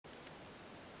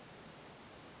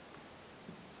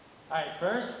Alright,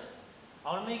 first,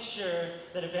 I want to make sure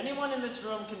that if anyone in this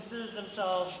room considers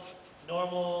themselves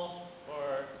normal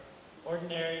or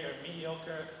ordinary or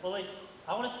mediocre, well, like,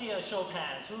 I want to see a show of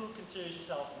hands. Who considers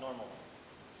yourself normal?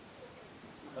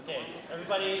 Okay,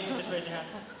 everybody just raise your hands.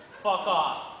 Fuck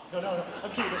off. No,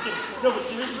 I'm kidding. No, but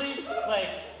seriously, like,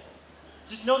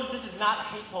 just know that this is not a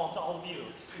hate poem to all of you.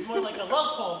 It's more like a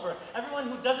love poem for everyone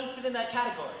who doesn't fit in that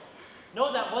category.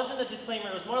 No, that wasn't a disclaimer.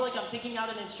 It was more like I'm taking out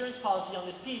an insurance policy on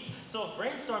this piece, so if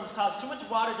brainstorms cause too much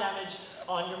water damage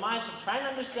on your minds from trying to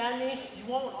understand me, you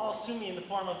won't all sue me in the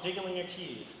form of jiggling your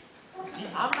keys. See,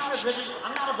 I'm not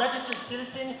a registered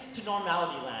citizen to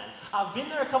Normality Land. I've been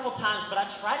there a couple times, but I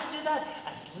try to do that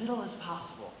as little as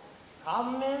possible.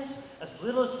 Problem is, as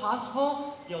little as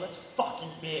possible, yo, that's fucking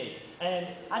big. And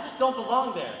I just don't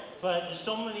belong there. But there's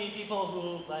so many people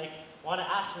who, like, want to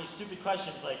ask me stupid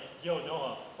questions like, yo,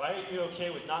 Noah, why are you okay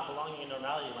with not belonging in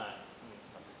Normality Land?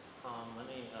 Let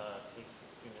me take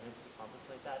a few minutes to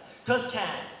contemplate that. 'Cause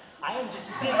can. I am just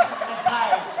sick and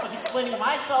tired of explaining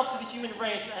myself to the human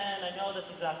race, and I know that's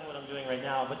exactly what I'm doing right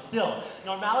now, but still,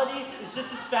 normality is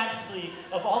just this fantasy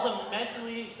of all the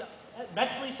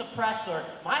mentally suppressed or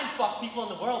mind-fucked people in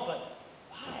the world, but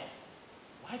why?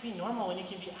 Why be normal when you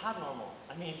can be abnormal?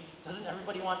 I mean, doesn't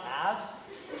everybody want abs?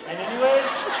 And anyways,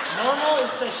 normal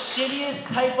is the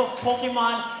shittiest type of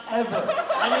Pokemon ever.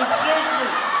 I mean, seriously,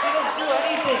 they don't do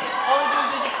anything. All they do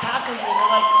is they just tackle you and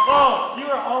they're like, oh, you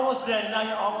were almost dead, and now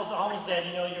you're almost dead.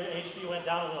 You know, your HP went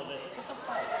down a little bit.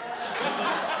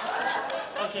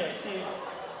 Okay, see,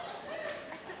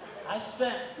 I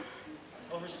spent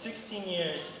over 16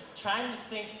 years trying to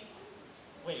think,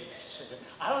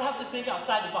 I don't have to think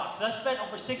outside the box. So I spent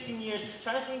over 16 years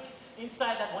trying to think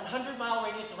inside that 100-mile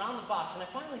radius around the box, and I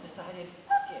finally decided,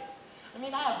 fuck it. I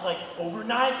mean, I have like over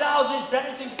 9,000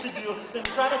 better things to do than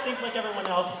try to think like everyone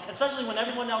else, especially when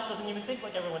everyone else doesn't even think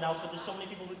like everyone else, but there's so many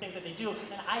people who think that they do,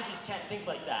 and I just can't think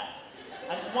like that.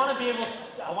 I just want to be able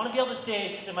to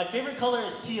say that my favorite color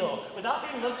is teal without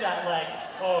being looked at like,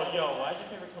 oh, yo, why is your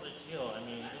favorite color teal? I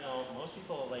mean, you know, most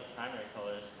people like primary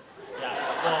colors. Yeah,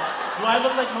 well, do I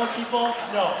look like most people?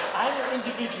 No, I'm an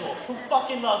individual who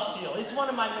fucking loves teal. It's one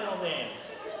of my middle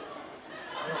names.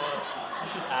 You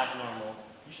should act normal.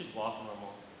 You should walk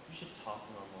normal. You should talk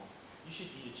normal. You should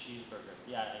eat a cheeseburger.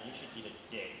 Yeah, and you should eat a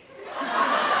dick.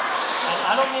 And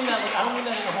I don't mean that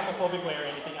in a homophobic way or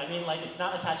anything. I mean, like, it's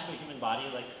not attached to a human body.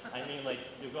 Like, I mean, like,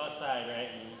 you go outside, right,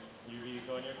 and you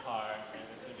go in your car, and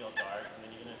it's gonna be all dark, and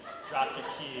then you're gonna drop your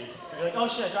keys. You're like, oh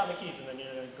shit, I dropped my keys, and then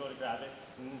you're gonna go to grab it,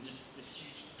 and just this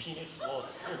huge penis will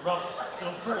erupt,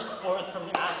 it'll burst forth from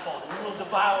the asphalt, and you will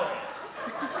devour it.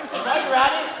 And while you're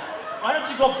at it, why don't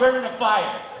you go burn in a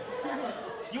fire?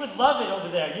 You would love it over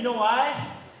there. You know why?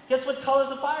 Guess what colors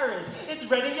the fire is? It's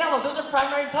red and yellow. Those are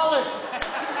primary colors.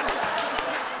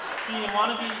 See, in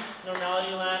wannabe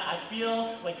Normality Land, I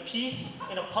feel like peace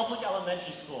in a public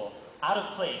elementary school, out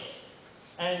of place.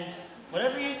 And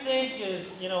whatever you think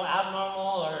is, you know,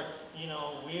 abnormal or, you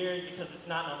know, weird because it's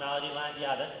not Normality Land,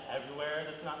 yeah, that's everywhere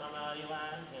that's not Normality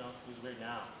Land. You know, who's weird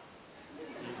now?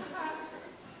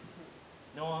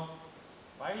 Noah,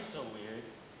 why are you so weird?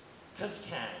 'Cause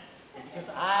can. And because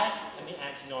I am the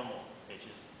anti-normal,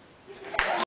 bitches.